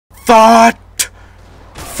Thought.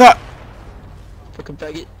 Fucking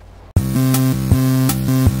faggot.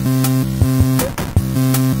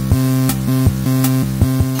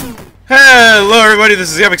 Hello everybody, this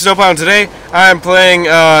is TheEpicSnowPlow, and today I'm playing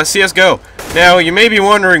CSGO. Now, you may be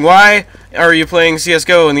wondering, why are you playing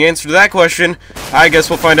CSGO? And the answer to that question, I guess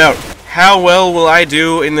we'll find out. How well will I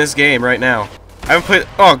do in this game right now? I haven't played...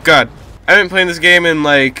 Oh, God. I haven't played this game in,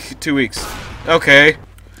 like, 2 weeks. Okay.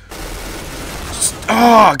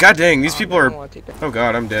 Oh, god dang, these people are... Oh,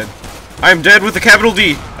 God, I'm dead. I'm dead with a capital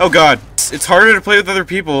D. Oh, God. It's harder to play with other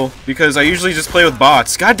people, because I usually just play with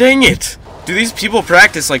bots. God dang it! Do these people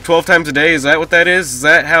practice like 12 times a day? Is that what that is? Is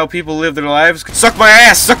that how people live their lives? Suck my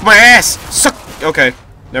ass! Suck my ass! Suck... Okay.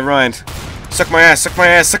 Never mind. Suck my ass! Suck my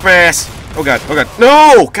ass! Suck my ass! Oh god. Oh god.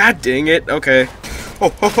 No! God dang it. Okay.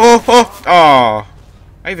 Oh, oh, oh, oh. Aw.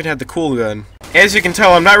 I even had the cool gun. As you can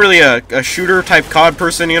tell, I'm not really a shooter type COD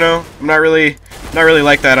person, you know? I'm not really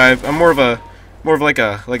like that. I'm more of like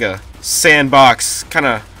a sandbox kind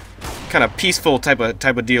of peaceful type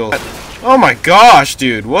of deal. Oh my gosh,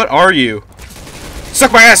 dude. What are you?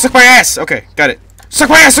 Suck my ass! Suck my ass! Okay, got it. Suck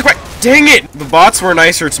my ass! Suck my... Dang it! The bots were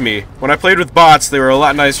nicer to me. When I played with bots, they were a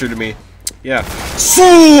lot nicer to me. Yeah. So,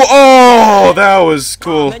 oh, that was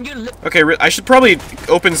cool. Okay, I should probably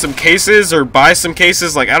open some cases or buy some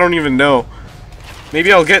cases. Like, I don't even know.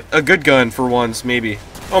 Maybe I'll get a good gun for once, maybe.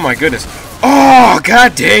 Oh my goodness. Oh,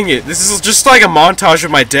 god dang it. This is just like a montage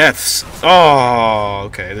of my deaths. Oh,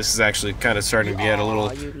 okay. This is actually kind of starting to get a little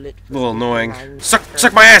annoying.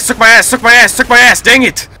 Suck my ass, suck my ass, suck my ass, suck my ass. Dang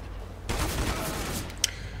it.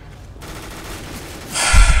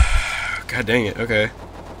 God dang it. Okay.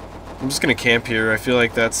 I'm just gonna camp here. I feel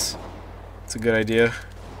like that's a good idea.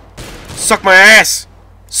 Suck my ass!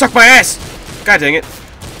 Suck my ass! God dang it.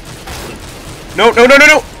 No, no, no, no,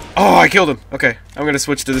 no! Oh, I killed him. Okay, I'm gonna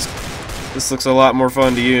switch to this. This looks a lot more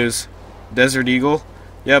fun to use. Desert Eagle?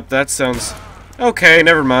 Yep, that sounds... Okay,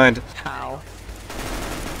 never mind. How?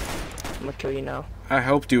 I'm gonna kill you now. I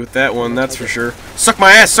helped you with that one, that's for sure. Suck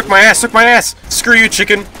my ass! Suck my ass! Suck my ass! Screw you,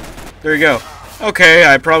 chicken! There you go.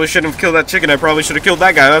 Okay, I probably shouldn't have killed that chicken. I probably should have killed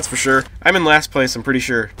that guy, that's for sure. I'm in last place, I'm pretty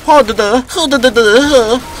sure. What?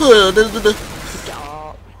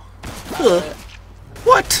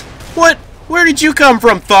 What? Where did you come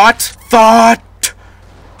from, Thought? Thought!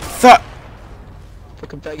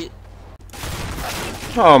 Fucking faggot.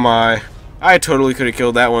 Oh my. I totally could have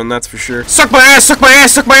killed that one, that's for sure. Suck my ass! Suck my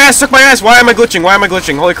ass! Suck my ass! Suck my ass! Why am I glitching? Why am I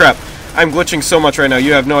glitching? Holy crap. I'm glitching so much right now,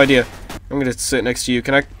 you have no idea. I'm gonna sit next to you.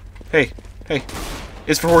 Can I... Hey. Hey.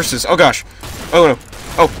 It's for horses. Oh gosh. Oh no.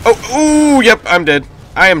 Oh. Ooh, yep, I'm dead.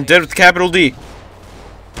 I am dead with capital D.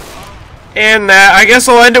 And I guess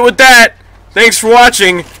I'll end it with that. Thanks for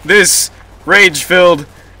watching this rage-filled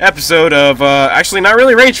episode of, actually not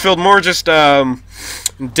really rage-filled, more just,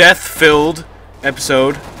 death-filled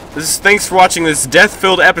episode. Thanks for watching this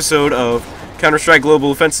death-filled episode of Counter-Strike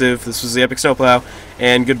Global Offensive. This was TheEpicSnowPlow,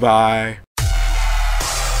 and goodbye.